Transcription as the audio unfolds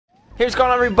Hey, what's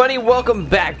going on, everybody? Welcome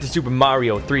back to Super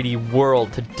Mario 3D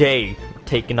World. Today, we're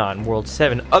taking on World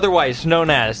 7, otherwise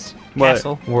known as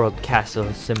Castle. World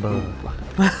Castle Symbol.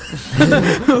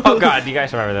 Oh god, do you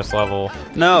guys remember this level?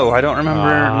 No, I don't remember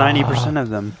 90% of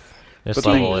them. This But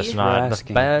level thank is you not for the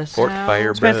asking. best. Fort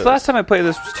Fire Spence, the last time I played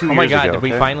this was 2 years ago. Oh my god, did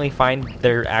we okay? finally find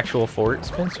their actual fort,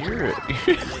 Spencer?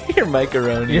 Your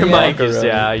macaroni. Your mic is,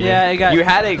 macaroni. you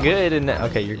had it good, and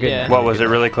okay, you're good. Yeah. now. What, was it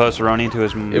really close to running to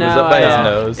his... It was No, up by yeah. his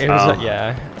nose. It was, Oh.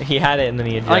 yeah, he had it, and then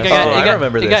he adjusted. Like I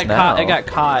remember it this got now. caught. It got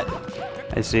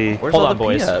caught. I see. Where's Hold all on, the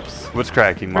boys. P-ups? What's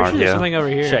cracking, Pretty sure there's Mario? something over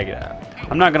here. Check it out.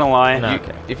 I'm not gonna lie. No. You,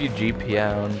 if you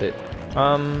GP-ound it.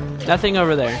 Nothing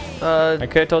over there. I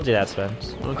could have told you that,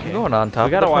 Spence. Okay. I'm going on top.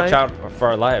 We gotta of the watch pipe. out for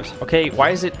our lives. Okay,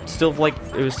 why is it still like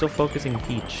it was still focusing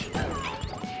Peach?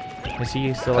 Is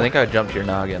he still? I think I jumped your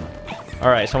noggin. All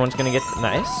right, someone's gonna get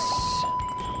nice.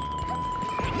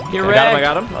 Get I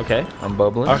got him. Okay. I'm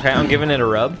bubbling. Okay, I'm giving it a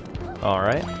rub. All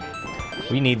right.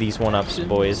 We need these one-ups,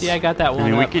 boys. Yeah, I got that one. I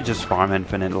mean, we up. could just farm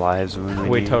infinite lives when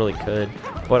We need. totally could.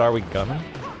 But are we gonna?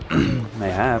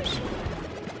 Mayhaps.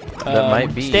 That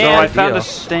might be. So Stand. I found a Deal.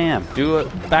 stamp. Do it.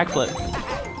 Backflip.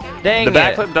 Dang The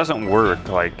it! backflip doesn't work,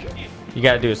 like... You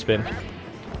gotta do a spin.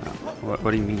 What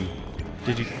do you mean?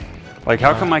 Did you? Like,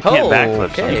 how come I can't Oh,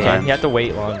 backflip okay. You can. sometimes? You have to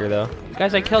wait longer though.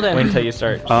 Guys, I killed him. Wait until you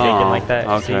start shaking Oh, like that.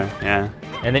 okay, See? yeah.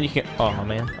 And then you can. Oh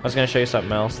man, I was gonna show you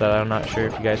something else that I'm not sure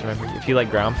if you guys remember. If you like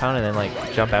ground pound and then like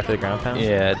jump after the ground pound.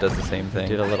 Yeah, it does the same You thing.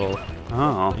 did a little.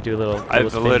 Oh. You do a little. I've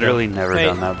spin literally never Wait.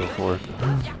 done that before.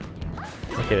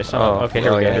 Okay, there's some. Oh, Okay,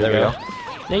 here we go. yeah, Here there we we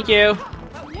go. Thank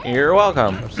you. You're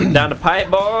welcome. Sit down to pipe,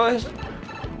 boys.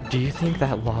 Do you think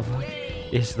that lava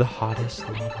is the hottest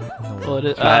lava in the world? Well, it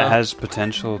is, That has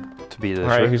potential to be the All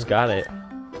right, truth. who's got it?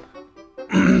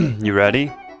 You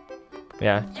ready?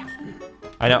 Yeah.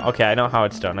 I know. Okay, I know how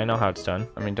it's done. I know how it's done.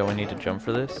 I mean, don't we need to jump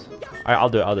for this? I'll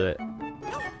do it. I'll do it.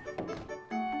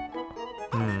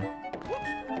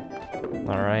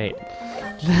 All right.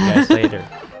 See you guys later.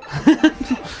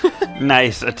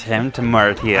 Nice attempt,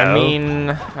 Martio. I mean,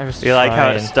 I was. You like how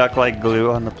it trying. stuck like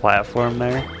glue on the platform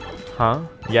there? Huh?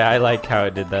 Yeah, I like how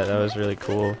it did that. That was really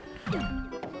cool.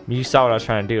 You saw what I was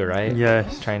trying to do, right?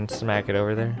 Yes. Try and smack it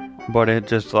over there. But it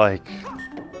just like...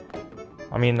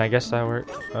 I mean, I guess that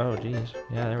worked. Oh, jeez.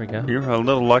 Yeah, there we go. You're a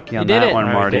little lucky on You did that it. one,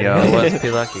 Alright, did Martio. it. Let's be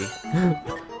lucky.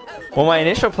 Well, my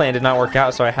initial plan did not work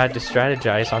out, so I had to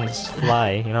strategize on this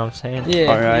fly. You know what I'm saying?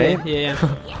 Yeah. Alright.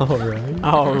 Yeah. Alright.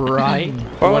 All right.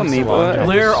 Follow Once me, in a while,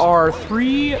 boy. There are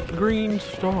 3 green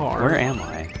stars. Where am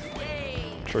I?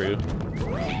 True.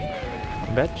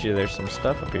 I bet you there's some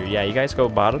stuff up here. Yeah, you guys go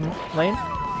bottom lane.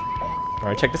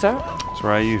 Alright, check this out. That's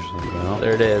where I usually go.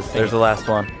 There it is. There's the last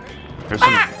one. There's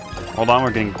some... Hold on,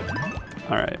 we're getting...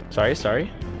 Alright. Sorry.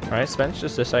 Alright, Spence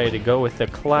just decided to go with the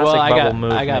classic Well, bubble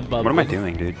move. I got bubble. What am I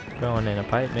doing, dude? Going in a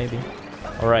pipe, maybe.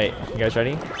 Alright, you guys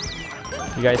ready?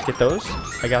 You guys get those?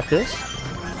 I got this.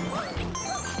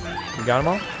 You got them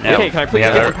all? Yeah, Okay, can I we please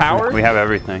have get the power? We have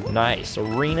everything. Nice.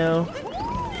 Reno.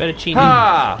 Fettuccine.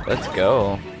 Ha! Let's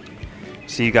go.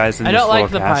 See you guys in I this don't little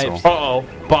like the castle. pipes.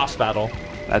 Uh-oh. Boss battle.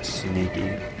 That's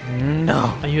sneaky.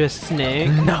 No. Are you a snake?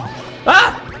 No.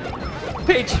 Ah!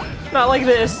 Peach! Not like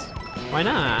this. Why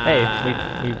not?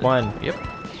 Hey, we won. Yep.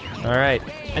 Alright.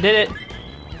 I did it.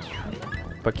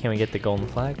 But can we get the golden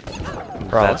flag?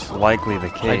 That's likely the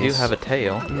case. I do have a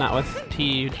tail. Not with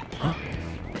P.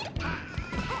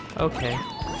 Okay.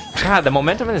 God, the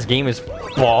momentum in this game is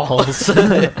balls.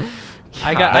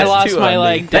 I That's lost too my ugly.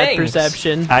 like depth Thanks.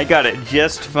 perception. I got it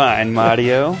just fine,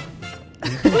 Mario.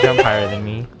 Jump higher than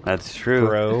me, That's true.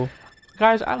 bro.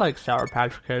 Guys, I like Sour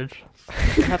Patch Kids.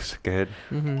 That's good.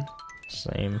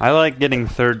 Same. I like getting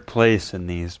 3rd place in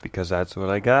these because that's what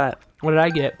I got. What did I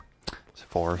get? It's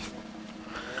 4th.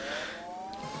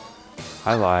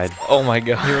 I lied. Oh my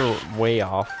god. You're way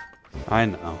off. I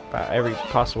know. By every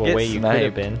possible Get way you could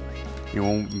have sniped. been.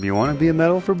 You want to be a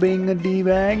medal for being a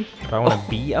D-bag? Do I want to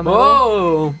be a medal?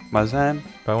 Whoa! What's that?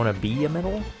 Do I want to be a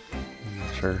medal?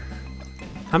 Sure.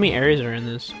 How many areas are in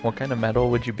this? What kind of metal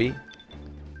would you be?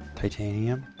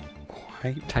 Titanium?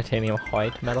 White? Titanium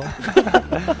white medal?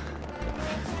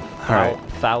 Alright.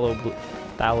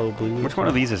 Phthalo blue. Which one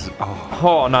of these is... Oh,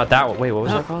 Oh, not that one. Wait, what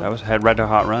was that called? that was Head Red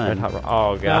Hot Run. Red Hot.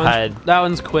 Oh That god. one's, that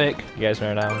one's quick. You guys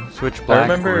remember that one? Switchblack. I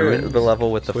remember Ruins. the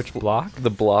level with the Switchblack? the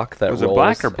block that Was it rolls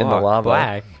black or in the block? lava.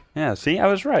 Black. Yeah, see? I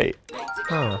was right.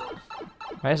 Oh.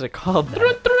 Why is it called that?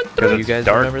 Because You it's guys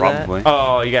dark, remember that? probably.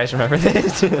 Oh, you guys remember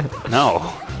this? No.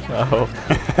 Oh.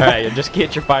 Alright, just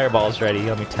get your fireballs ready.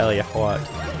 Let me tell you what.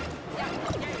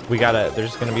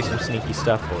 There's gonna be some sneaky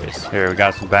stuff, boys. Here, we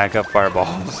got some backup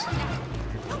fireballs.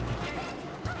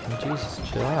 Oh, Jesus,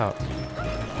 chill out.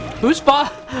 Who's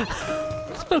spot?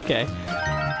 It's okay.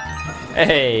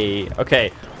 Hey,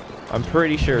 okay. I'm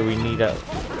pretty sure we need at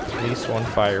least one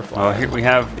firefly. Oh, here we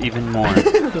have even more.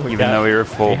 Even though we were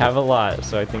full. We have a lot,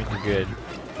 so I think we're good.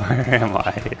 Where am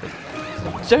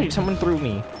I? Sorry, someone threw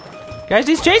me. Guys,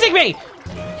 he's chasing me!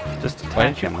 Just Why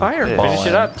didn't attack you him like fireball this. Finish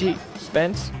it up,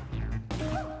 Spence.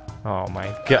 Oh my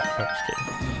god. I'm just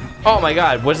kidding. Oh my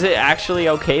god, was it actually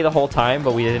okay the whole time,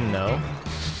 but we didn't know?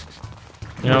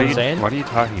 You know what I'm saying? What are you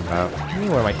talking about? What do you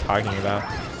mean, what am I talking about?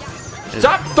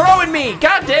 Stop throwing me!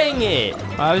 God dang it!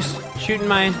 I was shooting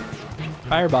my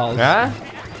fireballs. Huh?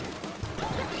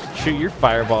 Shoot your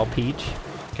fireball, Peach.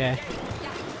 Okay.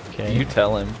 Okay. You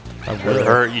tell him. I For will.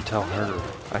 her, you tell her.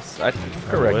 I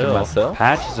corrected will. myself.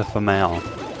 Patch is a female.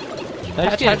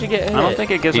 Patch, how'd you get hit? I don't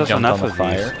think it gives He us jumped enough on the of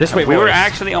fire. these. This way, We were boys.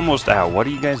 actually almost out. What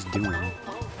are you guys doing?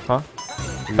 Huh?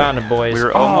 Found it, boys. We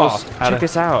were Oh, almost out check of-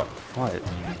 this out. What?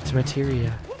 It's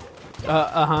materia.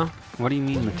 Uh-huh. What do you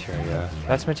mean materia?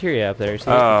 That's materia up there. See,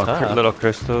 Oh, it's tough. little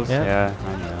crystals? Yeah. Yeah,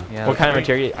 I know. Yeah, What kind of that's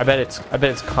great. materia? I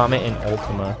bet it's Comet and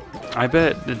Ultima. I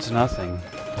bet it's nothing.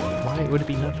 Why would it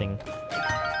be nothing?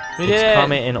 We It's did it.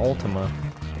 Comet and Ultima.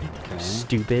 Okay.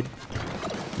 Stupid.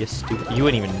 You stupid. You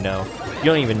wouldn't even know. You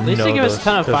don't even At least know they give us those- a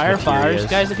ton of those fire flowers. materias.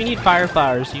 Guys, if you need fire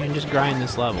flowers, you can just grind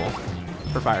this level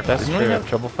for fire flowers. Didn't we have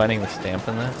trouble finding the stamp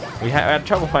in this? We had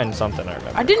trouble finding something, I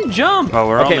remember. I didn't jump! Well,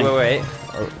 we're Okay, only... wait.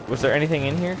 Was there anything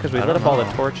in here? Because we I lit don't up all the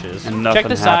know. torches. And nothing Check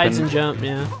the sides happened. and jump,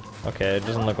 yeah. Okay, it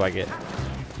doesn't look like it.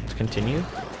 Let's continue.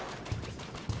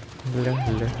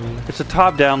 It's a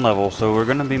top-down level, so we're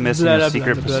gonna be missing Blah, a blah,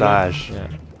 secret blah, blah, blah. passage. Yeah.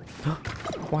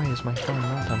 Why is my phone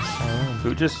not on silent?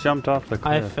 Who just jumped off the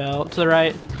I cliff? fell to the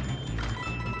right.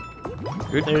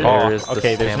 Good There- call. Oh, There's the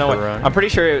okay, there's no way. stamper run. I'm pretty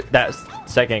sure that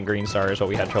second green star is what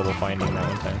we had trouble finding that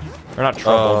one time. Or not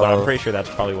trouble, but I'm Oh. pretty sure that's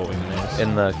probably what we missed.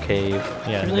 In the cave.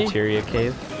 Yeah, Really? materia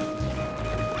cave.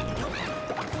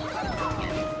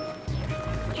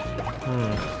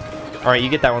 Alright, you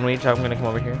get that one, Weech. I'm gonna come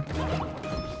over here.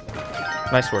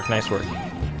 Nice work, nice work.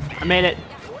 I made it.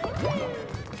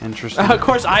 Interesting. Of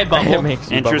course, I It bubble. makes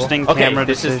you Interesting bubble. camera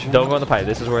Okay, this decision. is, don't go in the pipe.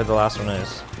 This is where the last one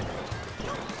is.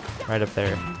 Right up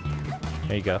there.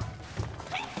 There you go.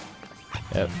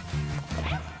 Yep.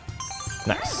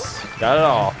 Nice. Got it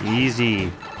all.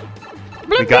 Easy.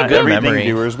 We got Good everything, memory.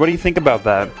 viewers. What do you think about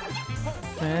that?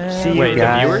 See you Wait, the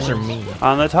guys. viewers or me?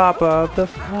 On the top of the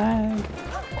flag.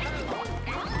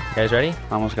 You guys ready?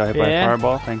 Almost got hit by a Yeah.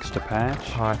 fireball thanks to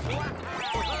Patch.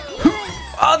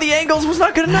 Oh, the angles was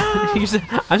not good enough.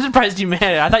 I'm surprised you made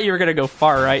it. I thought you were going to go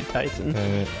far right, Tyson.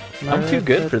 I'm too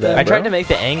good for that. I tried bro. to make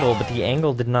the angle, but the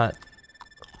angle did not.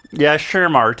 Yeah, sure,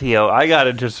 Martio. I got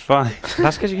it just fine.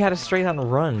 That's because you had a straight on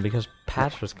run because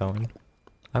Patch was going.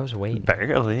 I was waiting.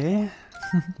 Barely.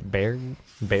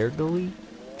 Barely?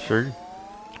 Sure.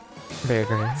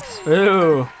 Barely.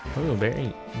 Ooh. Ooh,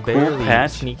 barely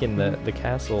Patch. sneaking the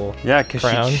castle. Yeah, because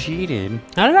Crown. she cheated.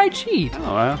 How did I cheat?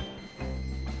 Oh, well.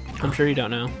 I'm sure you don't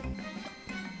know.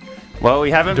 Well, we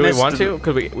haven't Do we missed want the- to?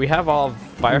 Because we have all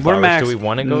fire We're flowers. max- Do we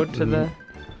want to go to the...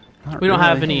 Not We don't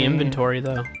have really. any inventory,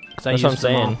 though. 'Cause I That's what I'm used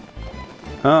them all. saying.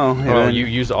 Oh, yeah, Oh, then- you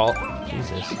use all...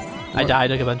 Jesus. I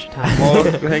died like a bunch of times. Well,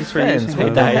 thanks for Spence, using what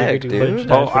those. the died heck, every dude? bunch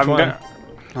of Oh, times. I'm Which gonna...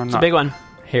 I'm It's not... a big one.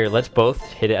 Here, let's both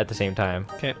hit it at the same time.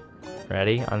 Okay.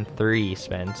 Ready? On 3,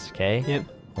 Spence. Okay? Yep.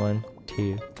 1,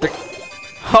 2, 3.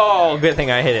 Oh, good thing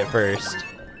I hit it first.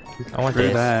 I want Screw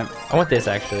this. that. I want this,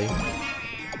 actually.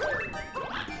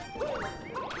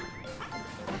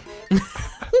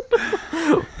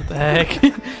 What the heck?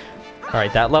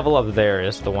 Alright, that level up there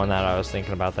is the one that I was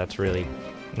thinking about that's really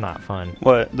not fun.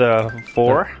 What, the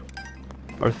 4?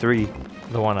 Or 3?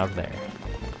 The one up there.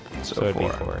 So it'd be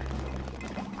 4.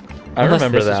 I Unless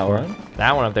remember this that is one.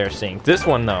 That one up there sinks. This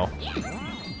one, though.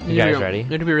 You guys ready? You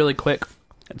have to be really quick.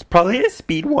 It's probably a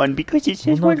speed one because it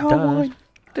says Well, one no, on one.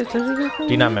 Do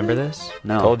you not remember this?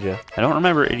 No. Told you. I don't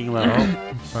remember any level.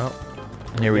 Well,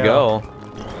 Here we Yeah. go.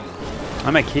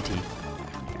 I'm a kitty.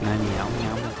 And I meow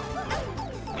meow.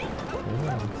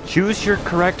 Choose your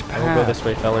correct path. we'll go this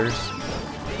way, fellers.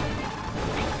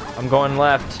 I'm going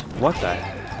left. What the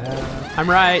hell? I'm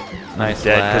right. Nice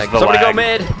Dead 'cause lag. the Somebody go lag.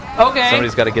 mid. Okay.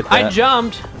 Somebody's got to get that. I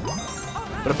jumped.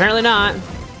 But apparently not.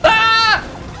 Ah!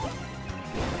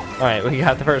 Alright, we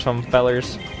got the first one,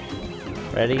 fellers.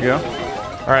 Ready? Yeah.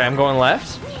 Alright, I'm going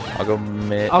left. I'll go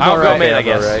mid. I'll go right. mid, I I'll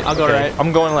go guess. right. I'll go Okay, right.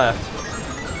 I'm going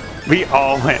left. We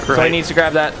all went right. Somebody needs to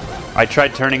grab that. I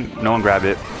tried turning. No one grabbed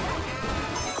it.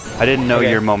 I didn't know Okay.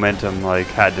 your momentum like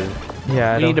had to.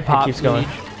 Yeah, You need to pop. keeps going.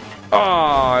 Leech. Oh,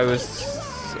 I was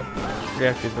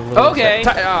reacted a little. Okay.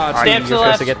 Oh, Stamp you're to the supposed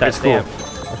left. to get that It's cool.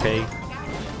 stamp. Okay.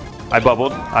 I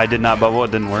bubbled. I did not bubble.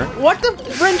 It didn't work. What the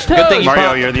wrench Good thing toes? Mario,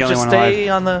 popped. you're the only Just one alive. stay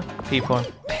on the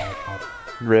P1.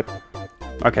 Rip.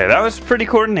 Okay, that was pretty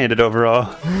coordinated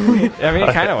overall. I mean,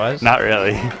 it kind of was. Not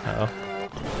really. Uh-oh.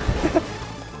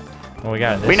 Well, we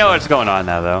got this. We know what's going on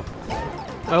now, though.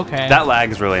 Okay. That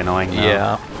lag's really annoying. Though.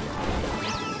 Yeah.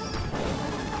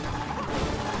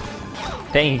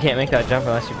 Dang, you can't make that jump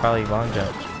unless you probably long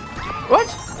jump. What?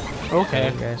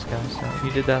 Okay. You guys got stuff.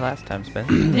 You did that last time, Spin.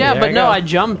 Yeah, There but you no, go. I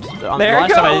jumped. On There the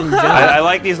you last time I go. didn't jump. I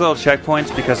like these little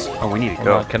checkpoints because we need to Hold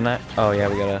go. on, can I? Oh yeah,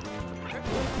 we gotta.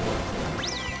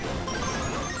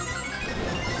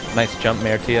 Nice jump,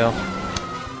 Martio.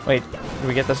 Wait, did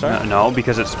we get the star? No,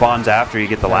 because it spawns after you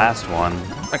get the last one.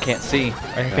 I can't see.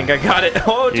 I think I got it.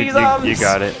 Oh, You, jeez, you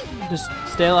got it. Just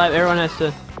stay alive. Everyone has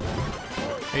to.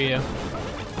 There you go.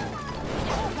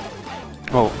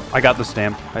 Oh, I got the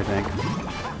stamp. I think.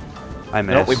 I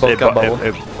missed. Nope, we both got bubbled.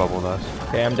 It bubbled us.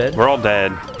 Okay, I'm dead. We're all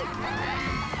dead.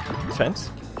 Spence,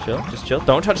 chill, just chill.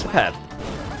 Don't touch the pad.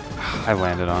 I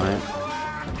landed on it.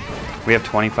 We have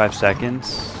 25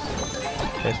 seconds.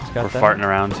 Jason's We're got that. farting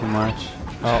around too much.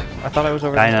 Oh, I thought I was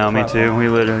over. I the know, me platform. too. We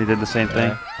literally did the same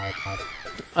thing.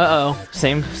 Uh-oh.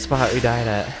 Same spot we died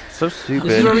at. So stupid.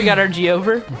 This is where we got our G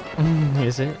over?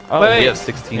 Is it? Oh, Wait, We have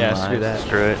 16 Yeah, lives. screw that.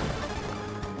 Screw it.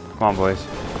 Come on, boys.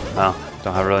 Oh,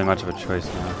 don't have really much of a choice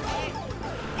now.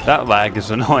 That lag is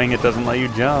annoying. It doesn't let you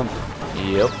jump.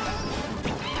 Yep.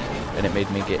 And it made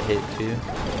me get hit too.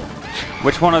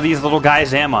 Which one of these little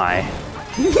guys am I?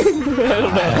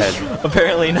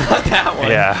 Apparently not that one.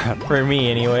 Yeah. For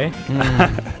me, anyway.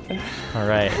 All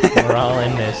right, we're all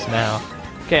in this now.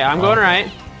 Okay, I'm going right.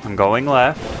 I'm going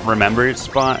left. Remember, it's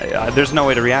spawn. There's no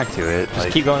way to react to it. Just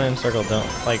Like, keep going in a circle. Don't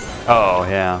like. oh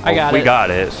yeah. I got we it.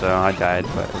 got it, so I died,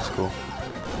 but it's cool.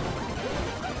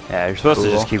 Yeah, you're supposed to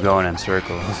Cool. just keep going in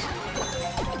circles.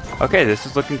 Okay, this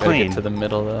is looking Gotta clean. get to the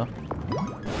middle though.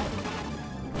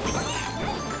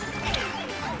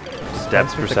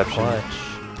 Depth with the perception. clutch.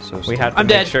 So We stupid. had to I'm make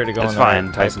dead. sure to go. It's in the fine.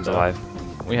 right Tyson's pipe,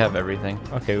 alive. We have everything.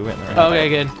 though. Okay, we went in the right. Okay,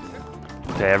 good.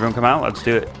 Okay, everyone come out. Let's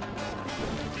do it.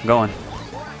 I'm going.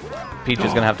 Peach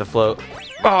is gonna have to float.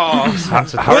 Oh,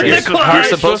 How are you You're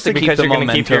supposed to keep because the you're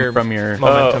gonna keep momentum your from your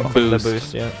momentum from the boost.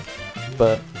 boost. Yeah.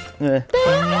 But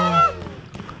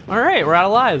All right, we're out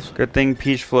of lives. Good thing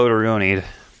Peach floater we don't need.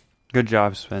 Good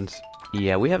job, Spence.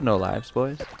 yeah, we have no lives,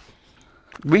 boys.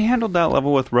 We handled that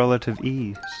level with relative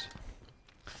ease.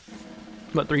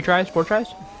 What, 3 tries? 4 tries?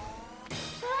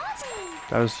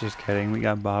 I was just kidding. We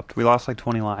got bopped. We lost like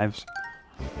 20 lives.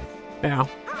 Yeah.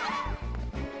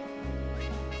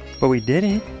 But we did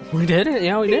it. We did it.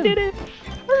 Yeah, we did. it.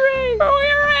 Hooray! Oh,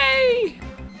 hooray!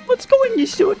 What's going you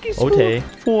sucky Ote.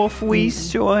 Fourth we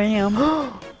sure am.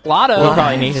 Lotto. We'll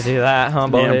probably need to do that, huh,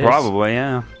 boys? Yeah, probably,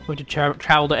 yeah. We have to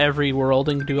travel to every world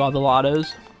and do all the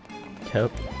lottos.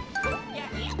 Yep.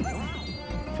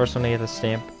 First one to get the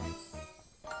stamp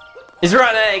is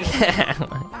rotten egg.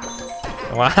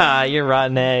 Wow, you're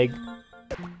rotten egg.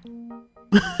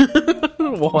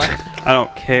 What? I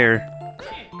don't care.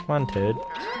 Come on, Toad.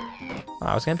 Oh,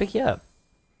 I was gonna pick you up.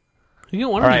 You get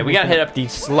one All of right, them, we gotta isn't hit up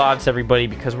these slots, everybody,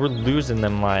 because we're losing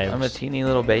them lives. I'm a teeny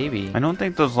little baby. I don't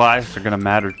think those lives are gonna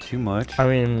matter too much. I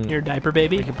mean, it? Your diaper we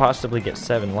baby? could possibly get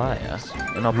 7 lives.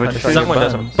 And I'll Which punch is- all your Someone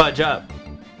buttons. doesn't budge up.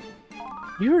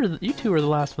 You two were the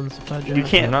last ones to fudge You out.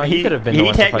 can't. No, you he could have been the he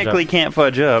one to fudge technically up. can't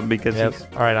fudge up because Yep. he's.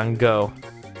 All right, on go.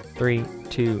 3,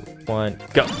 2, 1,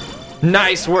 go.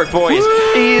 Nice work, boys.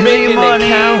 Easy Making money. it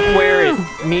count where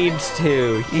it needs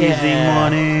to. Easy Yeah.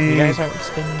 money. You guys aren't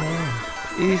spinning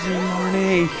around. Easy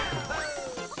money.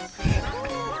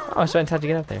 Oh, Spence, how'd you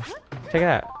get up there? Check it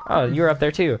out. Oh, you were up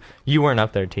there too. You weren't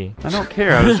up there, T. I don't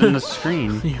care. I was in the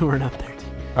screen. You weren't up there.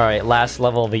 All right, last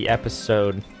level of the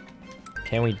episode.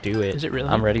 Can we do it? Is it really?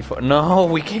 I'm ready for. No,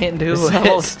 we can't do This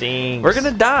level it. stinks. We're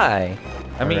gonna die.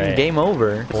 I mean, Alright. game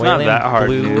over. It's not that hard,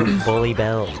 Blue dude. bully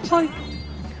belt.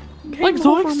 Like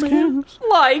Zoinks games.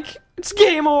 Like it's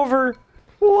game over.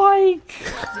 Like.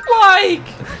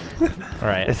 All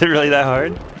right, Is it really that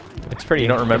hard? it's pretty. You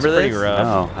don't remember it's pretty this? rough.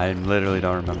 No, I literally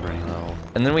don't remember any level.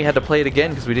 And then we had to play it again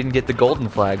because we didn't get the golden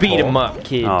flag. Beat 'em up,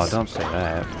 kids. Oh, don't say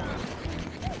that.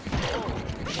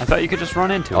 I thought you could just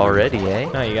run into it. Already, eh?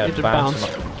 No, you Get gotta to bounce.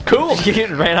 bounce. Cool.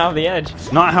 You ran off the edge.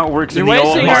 It's not how it works You're in the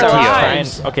old wasting our Mario.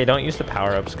 lives. Okay, don't use the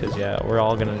power-ups because yeah, we're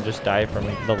all gonna just die from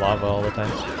the lava all the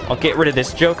time. I'll get rid of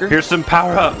this Joker. Here's some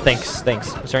power up. Thanks.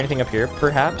 Is there anything up here,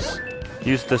 perhaps?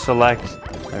 Use the select.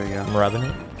 There you I'm go. rubbing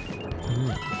it.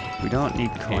 We don't need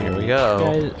coins. Here we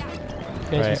go.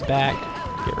 Guys Right. is back.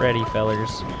 Get ready, fellers.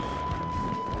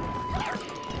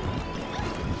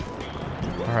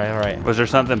 All right. Was there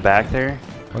something back there?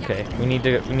 Okay, we need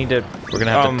to. We're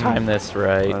gonna have to time this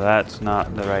right. Well, that's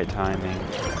not the right timing.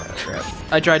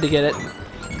 I tried to get it.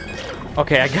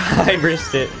 Okay, I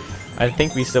risked it. I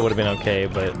think we still would have been okay,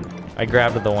 but I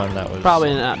grabbed the one that was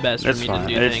Probably not best for It's me fine. to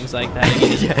do It's- things like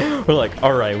that. Yeah, we're like,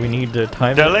 all right, we need to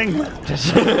time it. Darling,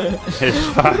 it's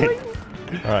fine.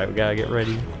 All right, we gotta get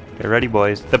ready. Get ready,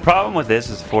 boys. The problem with this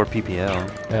is 4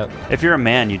 PPL. Yep. If you're a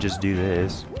man, you just do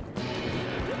this.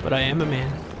 But I am a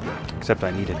man. Except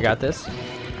I need it. I got this.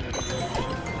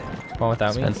 Come on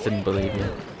without me. Spence didn't believe you.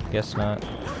 Guess not.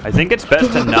 I think it's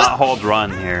best to not hold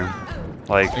run here.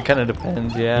 Like, It kind of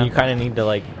depends, yeah. You kind of need to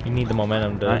like, you need the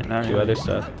momentum to Not do really. other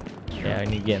stuff. Yeah, I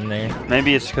need to get in there.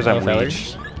 maybe it's because I'm Hello, weak.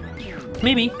 fellas.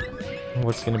 Maybe.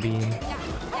 What's gonna be?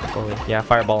 Oh, yeah,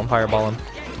 fireball him.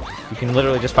 You can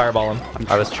literally just fireball him.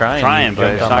 I was trying. Trying, You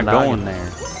but it's jumped not on the going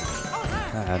noggin.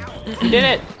 there. God. You did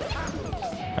it.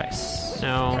 Nice.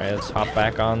 No. All right, let's hop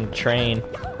back on the train.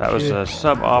 That was a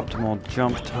suboptimal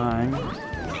jump time.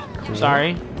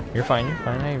 Sorry. You're fine.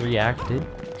 I reacted.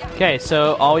 Okay,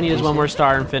 so all we need is one more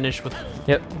star and finish with.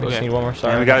 Yep. We just Okay. need one more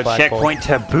star. And we and got a flagpole. checkpoint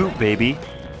to boot, baby.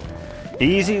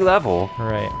 Easy level. All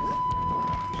right.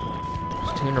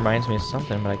 This tune reminds me of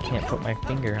something, but I can't put my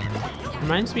finger on it.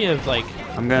 Reminds me of like.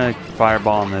 I'm gonna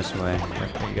fireball him this way.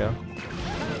 There you go.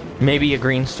 Maybe a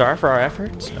green star for our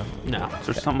efforts? No. No, Is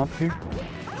there something up here?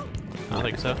 I don't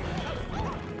think so.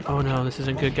 Oh no, this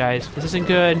isn't good, guys. This isn't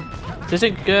good. This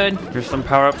isn't good. There's some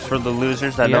power-ups for the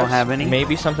losers that don't Yes, have any.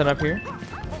 Maybe something up here?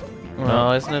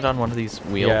 No, isn't it on one of these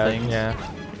wheel yeah, things? Yeah.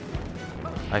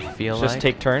 I feel Just like.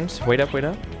 take turns. Wait up, wait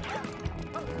up.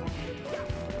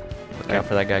 Look out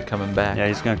for that guy coming back. Yeah,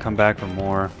 he's gonna come back for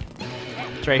more.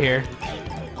 It's right here.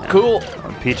 Cool.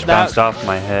 Peach That- bounced off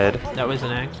my head. That was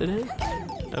an accident.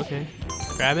 Okay.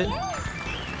 Grab it.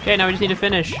 Okay, now we just need to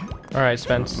finish. All right,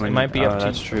 Spence. It When- might be oh, up to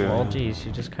that's true. Well, geez,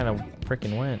 you just kind of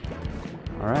freaking went.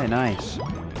 All right, nice.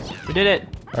 We did it.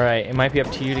 All right, it might be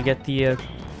up to you to get the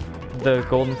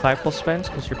golden flagpole, Spence,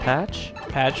 because you're patch.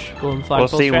 Patch, golden We'll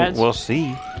flagpole see. strats. We'll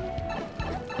see.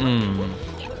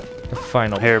 The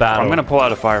final Here, battle. I'm gonna pull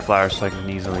out a fire flower so I can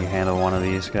easily handle one of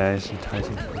these guys.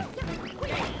 Enticing.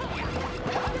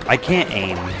 I can't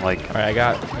aim. Like, All right, I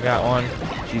got one.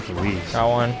 geez Louise. Got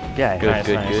one. Yeah, Good, Nice,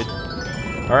 good, nice. good.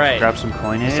 All right. grab some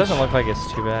coinage. This doesn't look like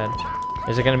it's too bad.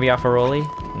 Is it gonna be off a rolly?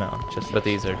 No, just. But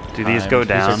these are. Do these go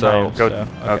down? These are timed, go. so,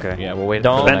 okay. Yeah, we'll wait.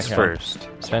 Don't- for the Spence next one.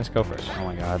 first. Spence, go first. Oh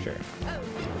my god. Sure.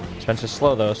 Spence is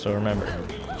slow though, so remember.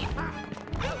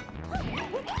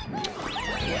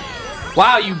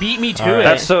 Wow, you beat me to All right. it.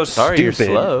 That's so Sorry, stupid. you're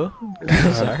slow.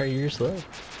 Sorry, you're slow.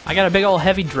 I got a big old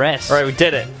heavy dress. All right, we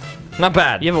did it. Not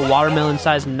bad. You have a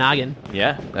watermelon-sized noggin.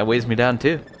 Yeah, that weighs me down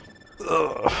too.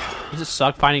 Does it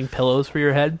suck finding pillows for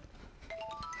your head?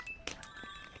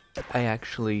 I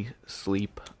actually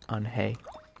sleep on hay.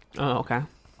 Oh, okay.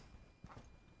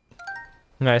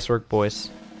 Nice work, boys.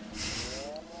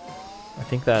 I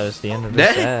think that is the end of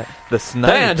this set. The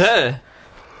snipes.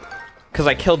 Because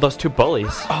I killed those two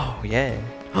bullies. Oh yeah.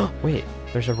 Wait,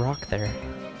 there's a rock there.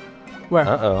 Where?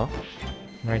 Uh-oh.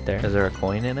 Right there. Is there a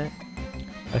coin in it?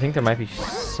 I think there might be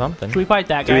something. Should we fight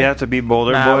that Do guy? we have to be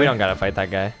Boulder Nah, Boy? we don't gotta fight that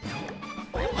guy.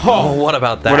 Oh, what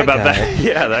about that What about guy? that?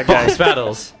 Yeah, that guy. Boss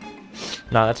battles.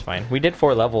 No, that's fine. We did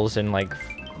 4 levels and like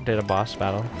did a boss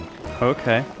battle.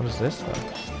 Okay. What is this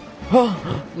though?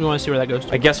 We want to see where that goes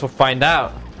to. I guess we'll find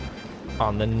out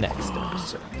on the next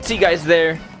episode. See you guys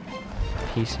there.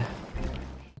 Peace out.